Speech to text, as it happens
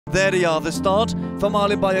There they are, the start for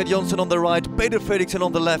Malin Bayer-Jonsson on the right, Peter Fredriksson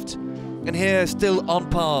on the left. And here still on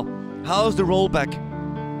par. How's the rollback?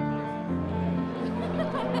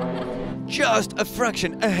 Just a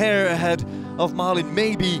fraction, a hair ahead of Malin,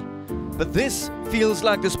 maybe. But this feels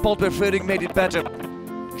like the spot where Fredrik made it better.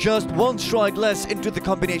 Just one stride less into the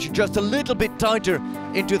combination, just a little bit tighter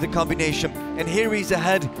into the combination. And here he's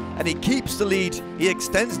ahead, and he keeps the lead, he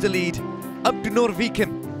extends the lead up to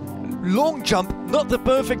Norwegian. Long jump, not the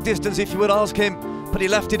perfect distance if you would ask him, but he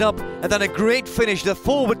left it up, and then a great finish, the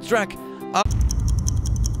forward track up.